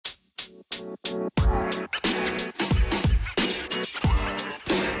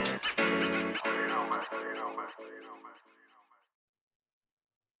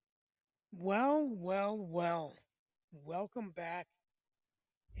Well, well, well. Welcome back.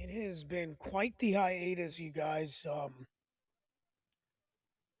 It has been quite the hiatus, you guys.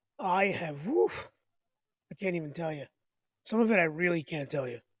 I have, woof, I can't even tell you. Some of it I really can't tell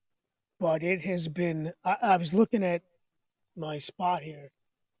you. But it has been, I was looking at my spot here,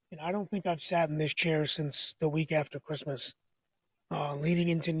 and I don't think I've sat in this chair since the week after Christmas, leading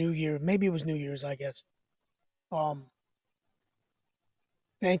into New Year. Maybe it was New Year's, I guess. Um,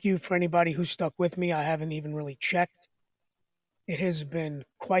 Thank you for anybody who stuck with me. I haven't even really checked. It has been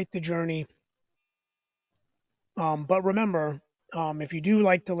quite the journey. But remember, if you do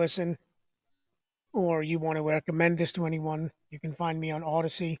like to listen or you want to recommend this to anyone, you can find me on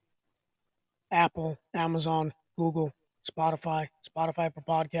Odyssey, Apple, Amazon, Google, Spotify for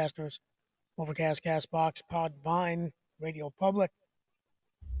podcasters, Overcast, Castbox, Podvine, Radio Public.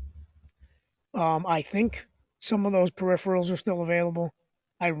 I think some of those peripherals are still available.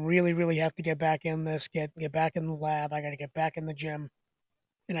 I really, really have to get back in this, get back in the lab. I got to get back in the gym,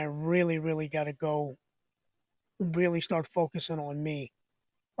 and I really, really got to go, really start focusing on me.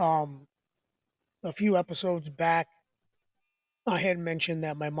 Um, a few episodes back, I had mentioned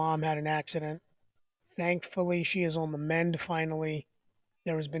that my mom had an accident. Thankfully, she is on the mend finally.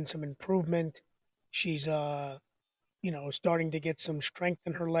 There has been some improvement. She's starting to get some strength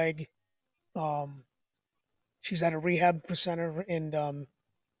in her leg. Um she's at a rehab center in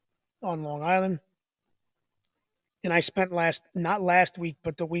on Long Island. And I spent last not last week,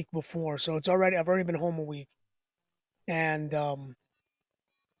 but the week before. So I've already been home a week. And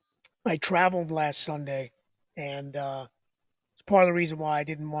I traveled last Sunday, and it's part of the reason why I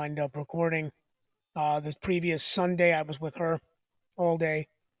didn't wind up recording. The previous Sunday I was with her all day.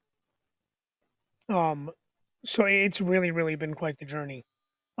 Um, so it's really, really been quite the journey.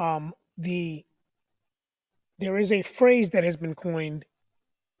 The There is a phrase that has been coined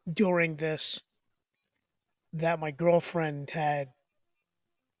during this that my girlfriend had.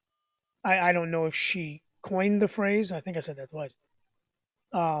 I don't know if she coined the phrase. I think I said that twice.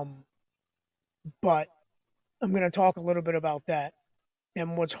 Um, but I'm going to talk a little bit about that.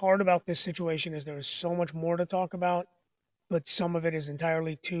 And what's hard about this situation is there is so much more to talk about, but some of it is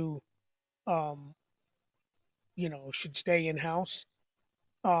entirely too, um, should stay in house.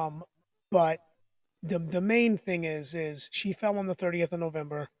 Um, but the main thing is she fell on the 30th of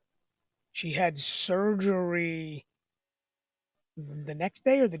November. She had surgery the next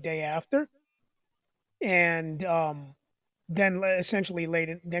day or the day after, and then essentially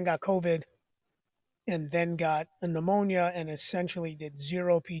then got COVID, and then got a pneumonia, and essentially did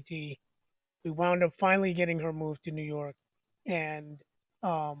zero PT. We wound up finally getting her moved to New York, and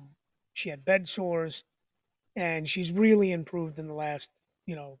um, she had bed sores, and she's really improved in the last,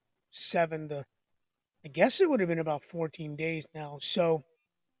 7 to, I guess it would have been about 14 days now. So,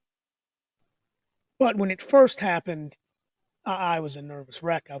 but when it first happened, I was a nervous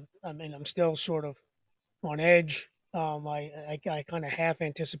wreck. I mean, I'm still sort of on edge. I kind of half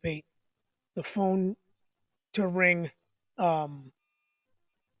anticipate the phone to ring. Um,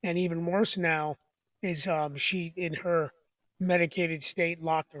 and even worse now is she, in her medicated state,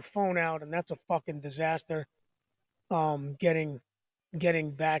 locked her phone out, and that's a fucking disaster. Getting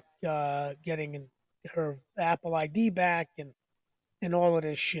back, getting her Apple ID back, and all of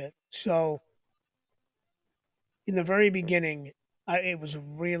this shit. So in the very beginning, it was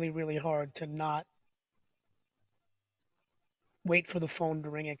really, really hard to not wait for the phone to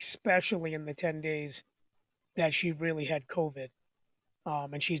ring, especially in the 10 days that she really had COVID.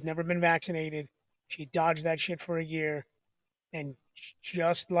 And she's never been vaccinated. She dodged that shit for a year. And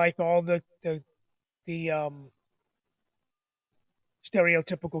just like all the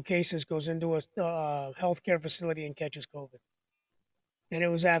stereotypical cases, goes into a healthcare facility and catches COVID. And it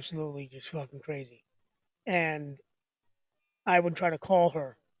was absolutely just fucking crazy. And I would try to call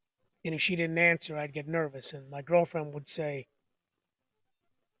her. And if she didn't answer, I'd get nervous. And my girlfriend would say,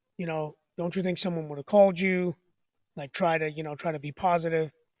 don't you think someone would have called you? Like, try to be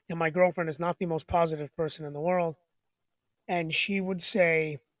positive. And my girlfriend is not the most positive person in the world. And she would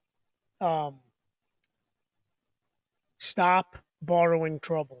say, um, stop borrowing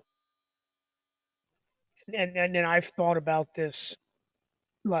trouble. And I've thought about this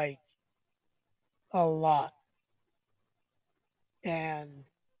like a lot. And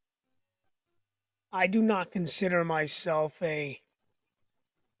I do not consider myself a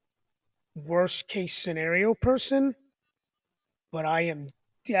worst case scenario person, but I am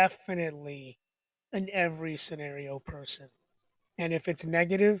definitely an every scenario person. And if it's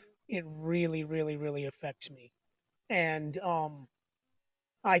negative, it really, really, really affects me. And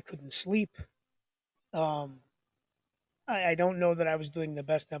I couldn't sleep. Um, I don't know that I was doing the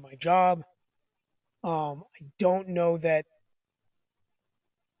best at my job. I don't know that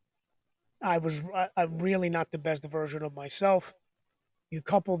I'm really not the best version of myself. You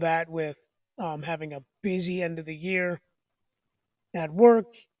couple that with having a busy end of the year at work,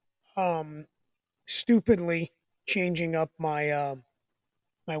 um, stupidly changing up my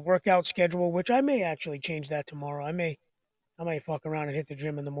workout schedule, which I may actually change that tomorrow. I may fuck around and hit the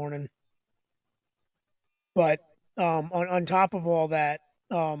gym in the morning. But on top of all that,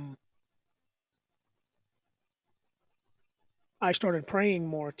 um, I started praying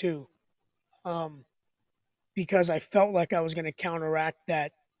more too, um, because I felt like I was going to counteract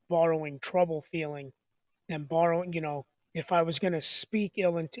that borrowing trouble feeling and borrowing. If I was going to speak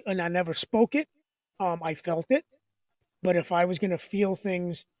ill into, and I never spoke it, I felt it. But if I was going to feel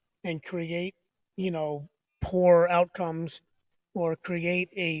things and create, you know, poor outcomes or create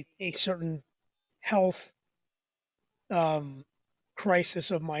a certain health um,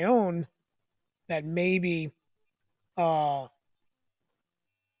 crisis of my own, that maybe uh,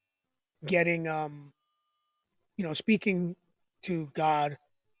 getting, speaking to God.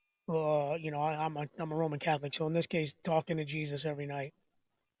 I'm a Roman Catholic, so in this case, talking to Jesus every night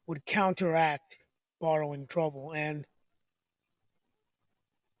would counteract borrowing trouble, and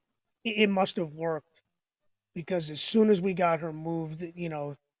it must have worked because as soon as we got her moved,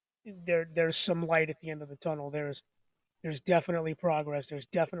 there's some light at the end of the tunnel. There's definitely progress. There's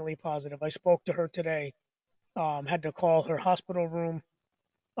definitely positive. I spoke to her today. Had to call her hospital room.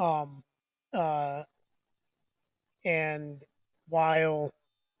 Um, uh, and while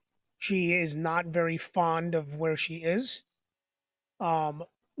she is not very fond of where she is, um,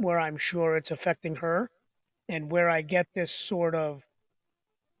 where I'm sure it's affecting her, and where I get this sort of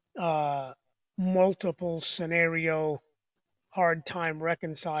uh, multiple scenario hard time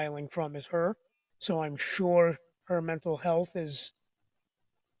reconciling from is her. So I'm sure her mental health is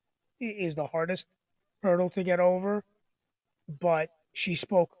the hardest hurdle to get over. But she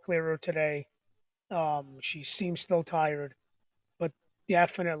spoke clearer today. She seems still tired, but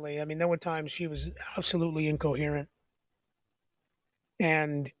definitely. I mean, there were times she was absolutely incoherent.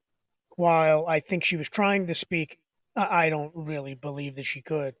 And while I think she was trying to speak, I don't really believe that she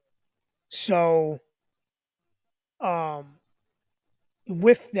could. So, um,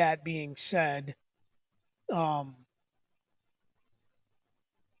 with that being said, um,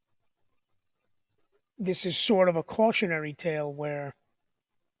 this is sort of a cautionary tale where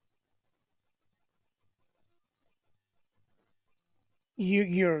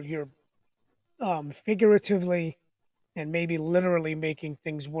you're figuratively and maybe literally making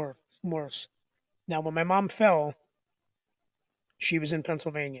things worse. Worse. Now, when my mom fell, she was in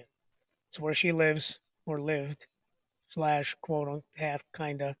Pennsylvania. It's where she lives or lived slash quote unquote half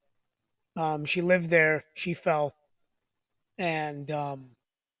kinda. She lived there. She fell, and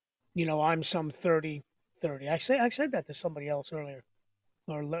I'm some 30. I said that to somebody else earlier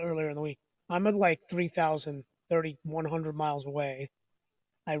earlier in the week. I'm at like 3,000, 100 miles away.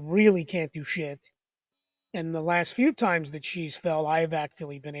 I really can't do shit. And the last few times that she's fell, I've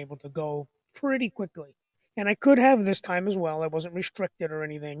actually been able to go pretty quickly. And I could have this time as well. I wasn't restricted or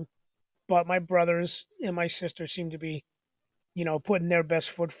anything. But my brothers and my sister seem to be, putting their best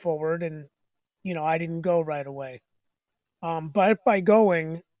foot forward. And, I didn't go right away. But by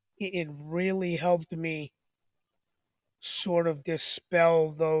going, it really helped me sort of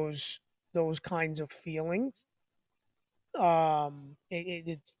dispel those kinds of feelings.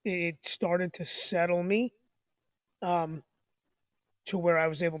 It started to settle me um, to where I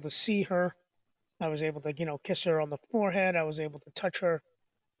was able to see her. I was able to, kiss her on the forehead. I was able to touch her,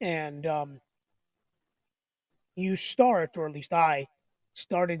 and you start, or at least I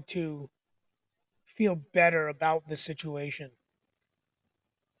started to feel better about the situation.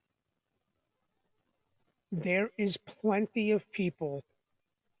 There is plenty of people,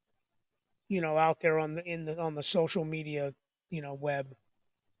 out there on the social media, web,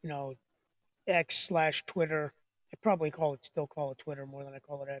 you know, X slash Twitter. I probably still call it Twitter more than I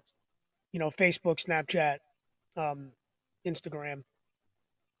call it X. Facebook, Snapchat, um, Instagram,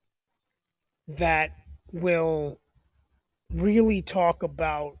 that will really talk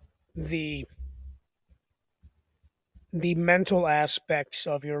about the the mental aspects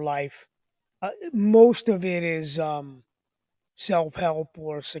of your life. Most of it is self help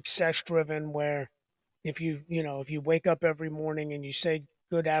or success driven, where if you wake up every morning and you say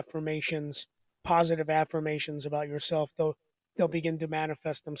good affirmations, positive affirmations about yourself, they'll begin to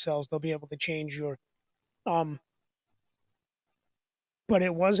manifest themselves. They'll be able to change your um But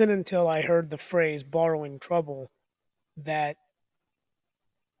it wasn't until I heard the phrase borrowing trouble that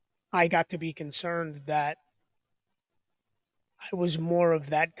I got to be concerned that I was more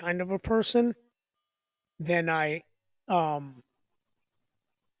of that kind of a person than um,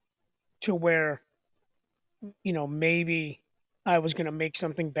 to where, maybe I was going to make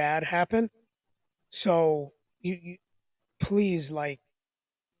something bad happen. So you please, like,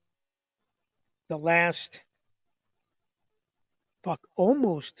 the last, fuck,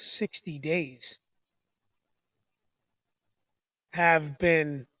 almost 60 days have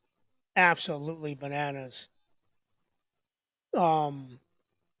been absolutely bananas. Um,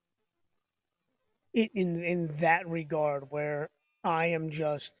 in that regard, where I am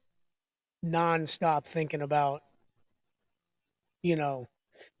just nonstop thinking about, you know,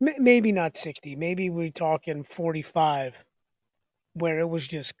 maybe not 60, maybe we're talking 45, where it was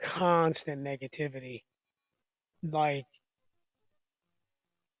just constant negativity. Like,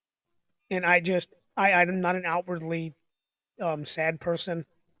 and I'm not an outwardly sad person.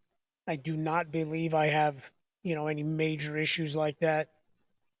 I do not believe I have, any major issues like that.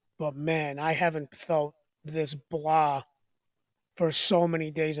 But man, I haven't felt this blah for so many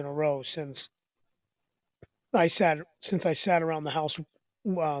days in a row since I sat around the house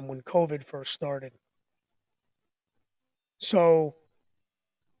when COVID first started. So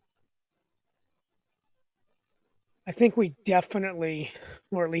I think we definitely,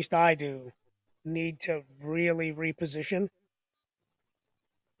 or at least I do, need to really reposition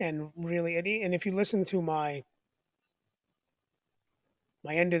and really. And if you listen to my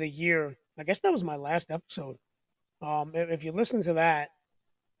end of the year, I guess that was my last episode. If you listen to that,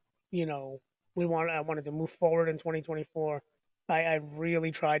 you know, I wanted to move forward in 2024. I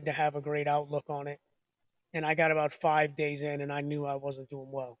really tried to have a great outlook on it, and I got about 5 days in, and I knew I wasn't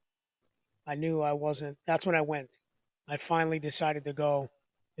doing well. I knew I wasn't. That's when I went. I finally decided to go.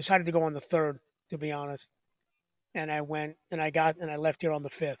 Decided to go on the third, to be honest. And I went, and I left here on the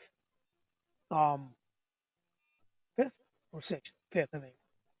fifth. Um, fifth or sixth, fifth, I think.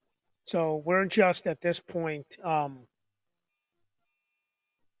 So we're just at this point,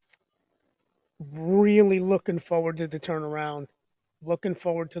 really looking forward to the turnaround, looking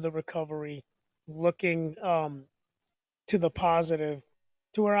forward to the recovery, looking to the positive,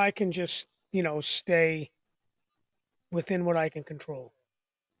 to where I can just, stay within what I can control,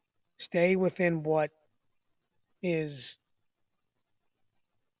 stay within what is,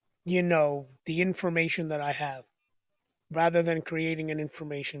 the information that I have, rather than creating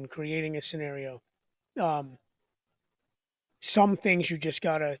a scenario. Um, some things you just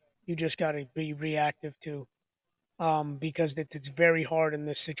gotta be reactive to, because it's very hard in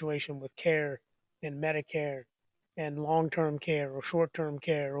this situation with care and Medicare and long term care or short term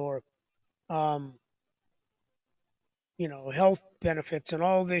care or um, health benefits and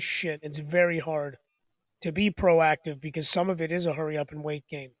all this shit. It's very hard to be proactive because some of it is a hurry up and wait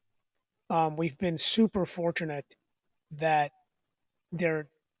game. We've been super fortunate that there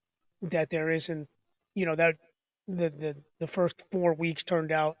there isn't, that the first 4 weeks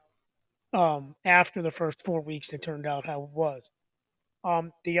turned out, after the first 4 weeks it turned out how it was.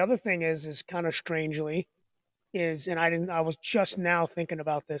 The other thing is kind of strangely and I was just now thinking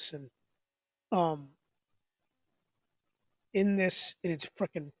about this, and um in this, and it's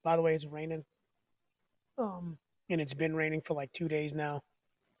freaking, by the way, it's raining, um and it's been raining for like 2 days now.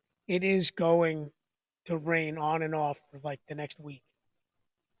 It is going to rain on and off for like the next week.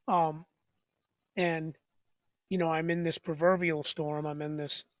 um and I'm in this proverbial storm, I'm in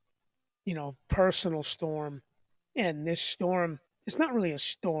this, personal storm. And this storm, it's not really a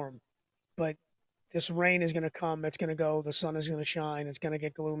storm, but this rain is going to come, it's going to go, the sun is going to shine, it's going to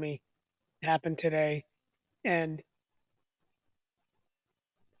get gloomy. It happened today. And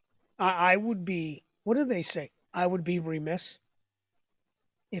I would be, what do they say? I would be remiss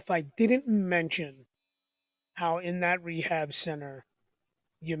if I didn't mention how in that rehab center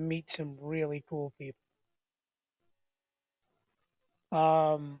you meet some really cool people.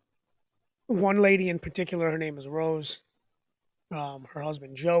 Um, one lady in particular, her name is Rose. Her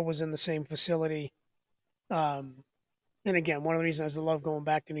husband Joe was in the same facility. Um, and again, one of the reasons I love going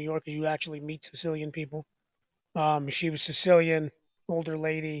back to New York is you actually meet Sicilian people. She was Sicilian, older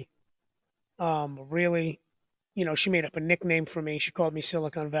lady. Really, she made up a nickname for me. She called me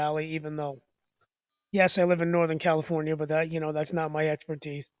Silicon Valley, even though, yes, I live in Northern California, but that's not my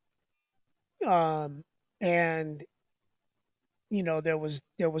expertise. Um, and there was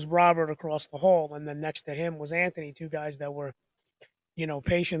Robert across the hall, and then next to him was Anthony, two guys that were,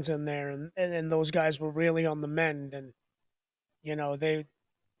 patients in there, and those guys were really on the mend, and you know they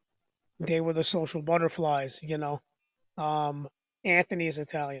they were the social butterflies. Um, Anthony is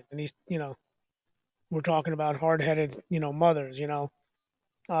Italian, and he's, we're talking about hard-headed, mothers,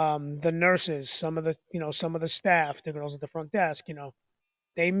 the nurses, some of the staff, the girls at the front desk,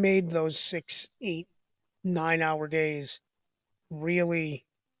 they made those 6, 8, 9 hour days really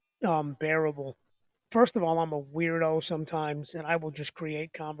bearable. First of all, I'm a weirdo sometimes, and I will just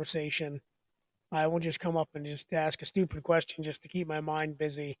create conversation. I will just come up and just ask a stupid question just to keep my mind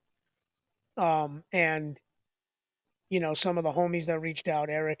busy. And some of the homies that reached out,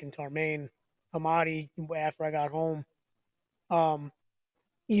 Eric and Tarmaine, Hamadi, after I got home, um,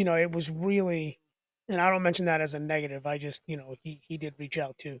 it was really, and I don't mention that as a negative. I just, he did reach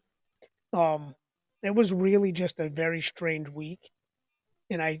out too. Um, it was really just a very strange week,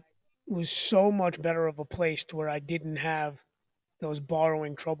 and I was so much better of a place to where I didn't have those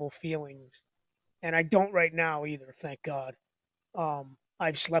borrowing trouble feelings, and I don't right now either. Thank God.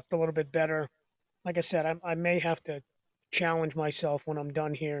 I've slept a little bit better. Like I said, I may have to challenge myself when I'm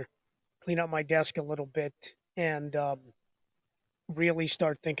done here, clean up my desk a little bit, and really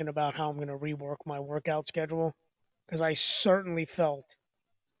start thinking about how I'm going to rework my workout schedule because I certainly felt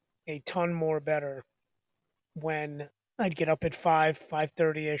a ton more better when I'd get up at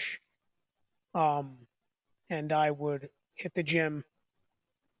 5:30 ish, um, and I would hit the gym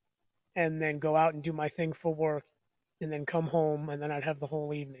and then go out and do my thing for work, and then come home, and then I'd have the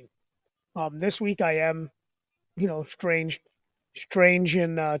whole evening. This week I am, strange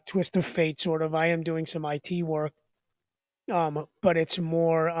and twist of fate, sort of. I am doing some IT work, but it's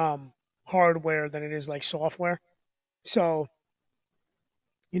more hardware than it is like software. So,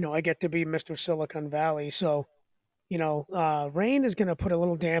 I get to be Mr. Silicon Valley. So, rain is going to put a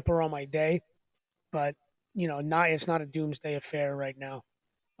little damper on my day, but not it's not a doomsday affair right now.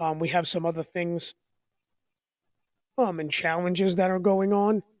 We have some other things and challenges that are going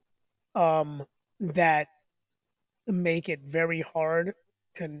on that make it very hard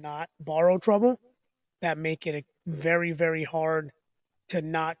to not borrow trouble. That make it very very hard to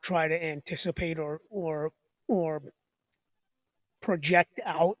not try to anticipate or project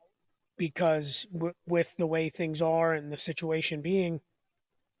out because with the way things are and the situation being,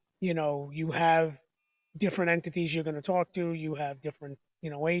 you have different entities you're going to talk to. You have different,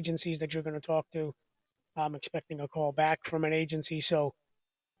 agencies that you're going to talk to. I'm expecting a call back from an agency. So,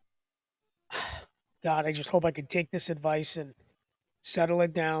 God, I just hope I could take this advice and settle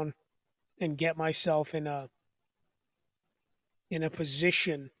it down and get myself in a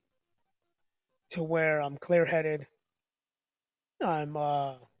position to where I'm clear headed. I'm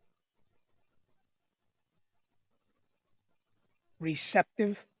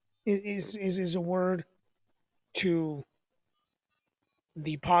receptive is a word to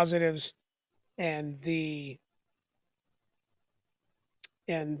the positives and the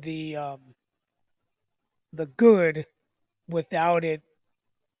good without it,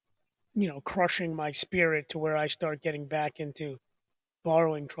 crushing my spirit to where I start getting back into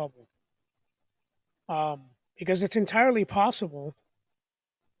borrowing trouble. Because it's entirely possible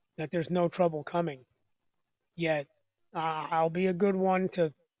that there's no trouble coming, yet I'll be a good one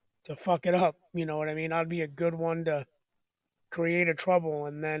to fuck it up. You know what I mean? I'd be a good one to create a trouble,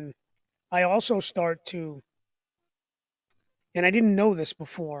 and then I also start to, and I didn't know this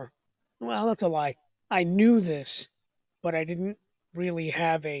before. Well, that's a lie. I knew this, but I didn't really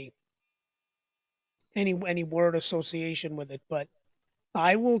have any word association with it. But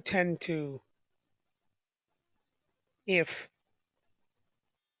I will tend to, if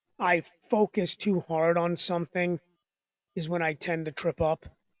I focus too hard on something, is when I tend to trip up.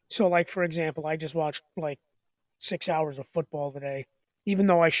 So, like for example, I just watched like 6 hours of football today, even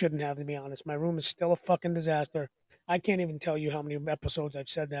though I shouldn't have, to be honest. My room is still a fucking disaster. I can't even tell you how many episodes I've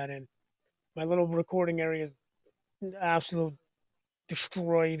said that in. My little recording area is absolute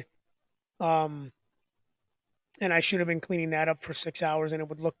destroyed. Um, and I should have been cleaning that up for 6 hours, and it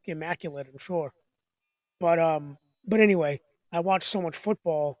would look immaculate, I'm sure. But anyway, I watch so much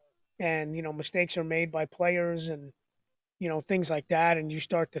football, and mistakes are made by players, and things like that, and you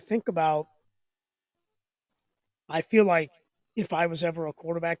start to think about. I feel like if I was ever a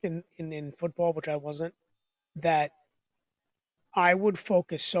quarterback in football, which I wasn't, that I would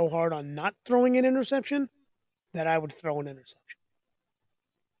focus so hard on not throwing an interception that I would throw an interception.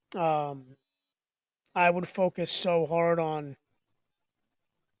 Um, I would focus so hard on,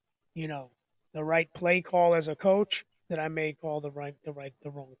 you know, the right play call as a coach that I may call the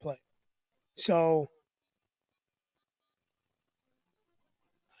wrong play. So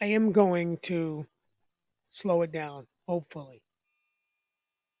I am going to slow it down, hopefully.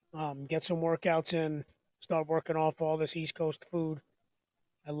 Get some workouts in, start working off all this East Coast food.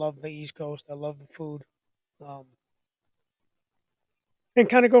 I love the East Coast. I love the food. Um, and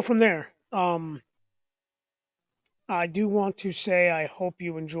kind of go from there. I do want to say I hope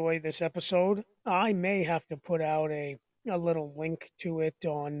you enjoy this episode. I may have to put out a little link to it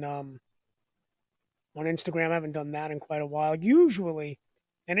on Instagram. I haven't done that in quite a while. Usually,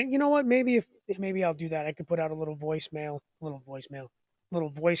 and you know what? Maybe I'll do that. I could put out a little voice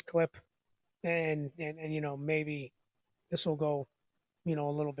clip, and maybe this will go a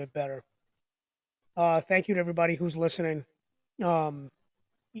little bit better. Thank you to everybody who's listening. Um,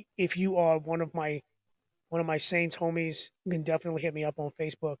 if you are one of my Saints homies, you can definitely hit me up on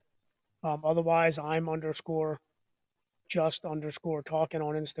Facebook. Otherwise, I'm underscore just underscore talking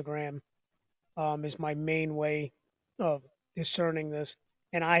on Instagram. Is my main way of discerning this.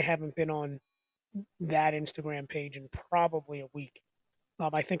 And I haven't been on that Instagram page in probably a week.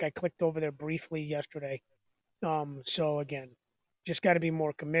 I think I clicked over there briefly yesterday. So again, just got to be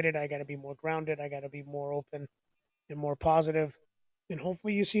more committed. I got to be more grounded. I got to be more open and more positive. And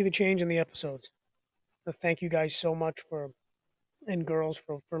hopefully you see the change in the episodes. So thank you guys so much and girls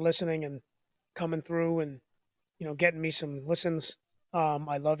for listening and coming through and getting me some listens.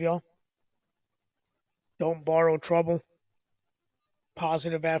 I love y'all. Don't borrow trouble.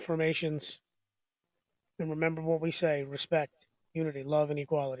 Positive affirmations. And remember what we say: respect, unity, love, and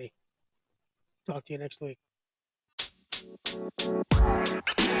equality. Talk to you next week.